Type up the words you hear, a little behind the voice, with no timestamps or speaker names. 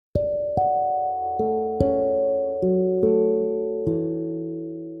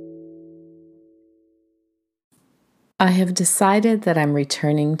I have decided that I'm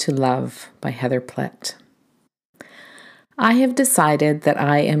returning to love by Heather Plett. I have decided that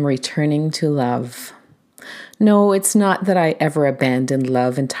I am returning to love. No, it's not that I ever abandoned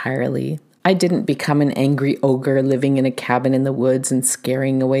love entirely. I didn't become an angry ogre living in a cabin in the woods and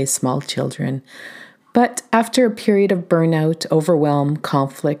scaring away small children. But after a period of burnout, overwhelm,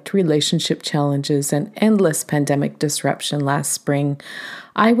 conflict, relationship challenges, and endless pandemic disruption last spring,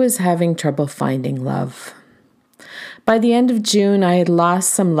 I was having trouble finding love. By the end of June, I had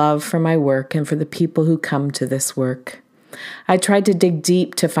lost some love for my work and for the people who come to this work. I tried to dig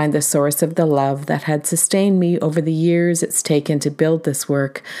deep to find the source of the love that had sustained me over the years it's taken to build this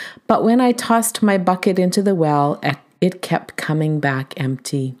work, but when I tossed my bucket into the well, it kept coming back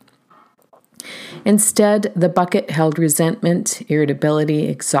empty. Instead, the bucket held resentment, irritability,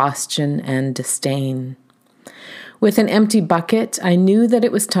 exhaustion, and disdain. With an empty bucket, I knew that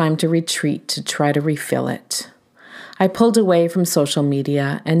it was time to retreat to try to refill it. I pulled away from social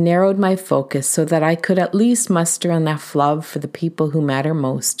media and narrowed my focus so that I could at least muster enough love for the people who matter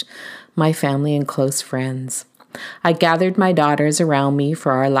most, my family and close friends. I gathered my daughters around me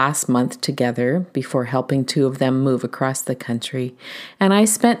for our last month together before helping 2 of them move across the country, and I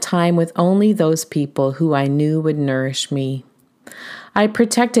spent time with only those people who I knew would nourish me. I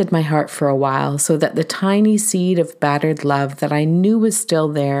protected my heart for a while so that the tiny seed of battered love that I knew was still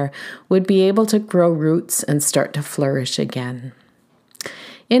there would be able to grow roots and start to flourish again.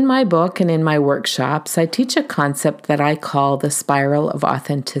 In my book and in my workshops, I teach a concept that I call the spiral of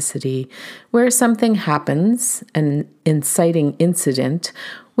authenticity, where something happens, an inciting incident,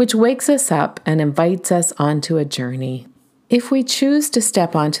 which wakes us up and invites us onto a journey. If we choose to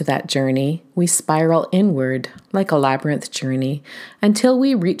step onto that journey, we spiral inward, like a labyrinth journey, until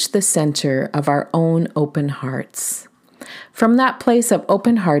we reach the center of our own open hearts. From that place of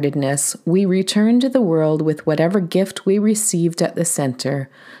open-heartedness, we return to the world with whatever gift we received at the center,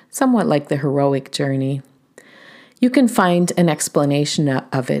 somewhat like the heroic journey. You can find an explanation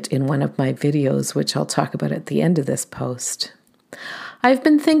of it in one of my videos, which I'll talk about at the end of this post. I've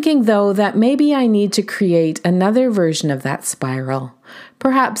been thinking, though, that maybe I need to create another version of that spiral,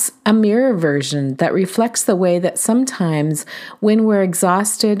 perhaps a mirror version that reflects the way that sometimes when we're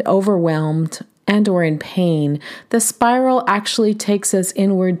exhausted, overwhelmed, and/or in pain, the spiral actually takes us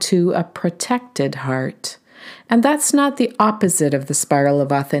inward to a protected heart. And that's not the opposite of the spiral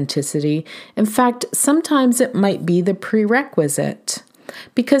of authenticity. In fact, sometimes it might be the prerequisite.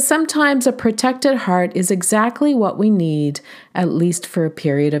 Because sometimes a protected heart is exactly what we need, at least for a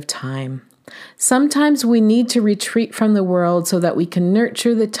period of time. Sometimes we need to retreat from the world so that we can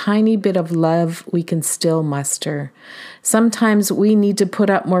nurture the tiny bit of love we can still muster. Sometimes we need to put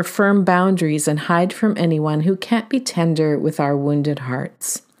up more firm boundaries and hide from anyone who can't be tender with our wounded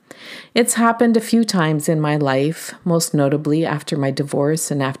hearts. It's happened a few times in my life, most notably after my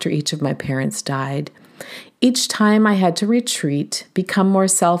divorce and after each of my parents died. Each time I had to retreat, become more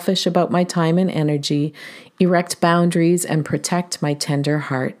selfish about my time and energy, erect boundaries, and protect my tender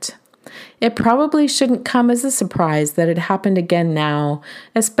heart. It probably shouldn't come as a surprise that it happened again now,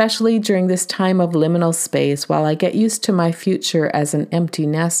 especially during this time of liminal space while I get used to my future as an empty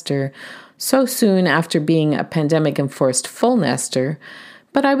nester, so soon after being a pandemic-enforced full nester,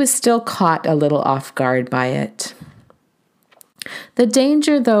 but I was still caught a little off guard by it. The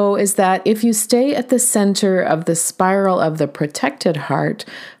danger, though, is that if you stay at the center of the spiral of the protected heart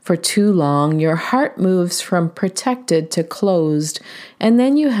for too long, your heart moves from protected to closed, and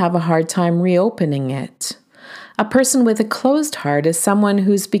then you have a hard time reopening it. A person with a closed heart is someone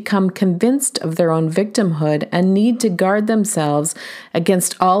who's become convinced of their own victimhood and need to guard themselves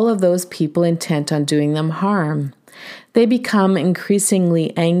against all of those people intent on doing them harm. They become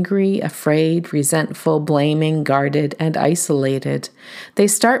increasingly angry, afraid, resentful, blaming, guarded, and isolated. They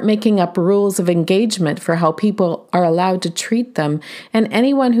start making up rules of engagement for how people are allowed to treat them, and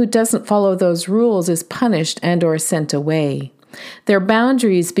anyone who doesn't follow those rules is punished and/or sent away. Their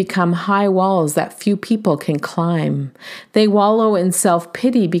boundaries become high walls that few people can climb. They wallow in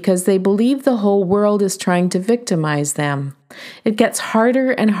self-pity because they believe the whole world is trying to victimize them. It gets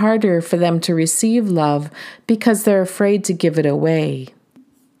harder and harder for them to receive love because they're afraid to give it away.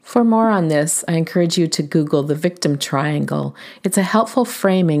 For more on this, I encourage you to Google the victim triangle. It's a helpful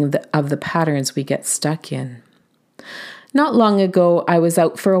framing of the patterns we get stuck in. Not long ago, I was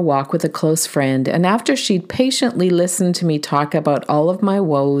out for a walk with a close friend, and after she'd patiently listened to me talk about all of my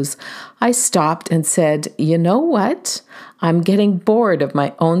woes, I stopped and said, "You know what? I'm getting bored of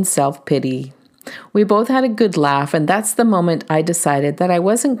my own self-pity." We both had a good laugh, and that's the moment I decided that I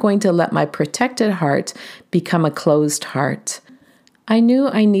wasn't going to let my protected heart become a closed heart. I knew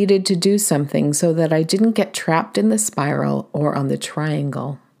I needed to do something so that I didn't get trapped in the spiral or on the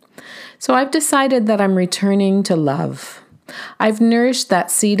triangle. So I've decided that I'm returning to love. I've nourished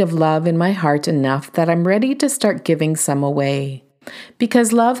that seed of love in my heart enough that I'm ready to start giving some away.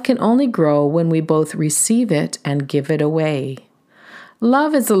 Because love can only grow when we both receive it and give it away.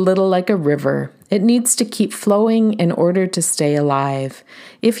 Love is a little like a river. It needs to keep flowing in order to stay alive.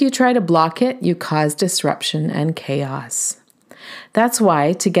 If you try to block it, you cause disruption and chaos. That's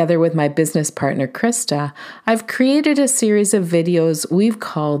why, together with my business partner, Krista, I've created a series of videos we've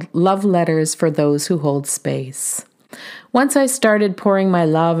called Love Letters for Those Who Hold Space. Once I started pouring my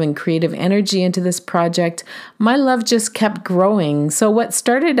love and creative energy into this project, my love just kept growing, so what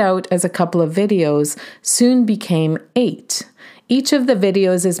started out as a couple of videos soon became 8. Each of the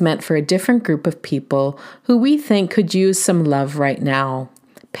videos is meant for a different group of people who we think could use some love right now.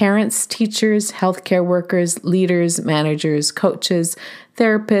 Parents, teachers, healthcare workers, leaders, managers, coaches,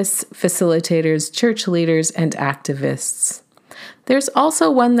 therapists, facilitators, church leaders, and activists. There's also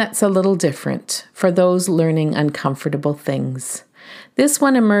one that's a little different for those learning uncomfortable things. This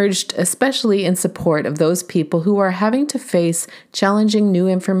one emerged especially in support of those people who are having to face challenging new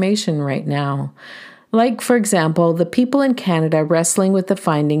information right now. Like, for example, the people in Canada wrestling with the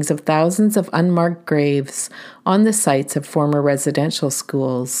findings of thousands of unmarked graves on the sites of former residential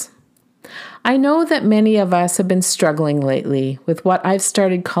schools. I know that many of us have been struggling lately with what I've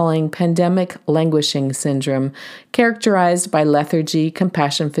started calling pandemic languishing syndrome, characterized by lethargy,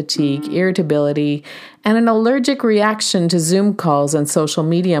 compassion fatigue, irritability, and an allergic reaction to Zoom calls and social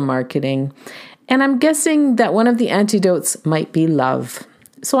media marketing. And I'm guessing that one of the antidotes might be love.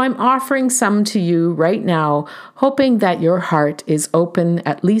 So I'm offering some to you right now, hoping that your heart is open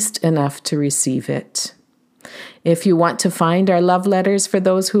at least enough to receive it. If you want to find our love letters for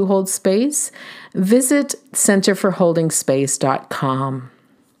those who hold space, visit centerforholdingspace.com.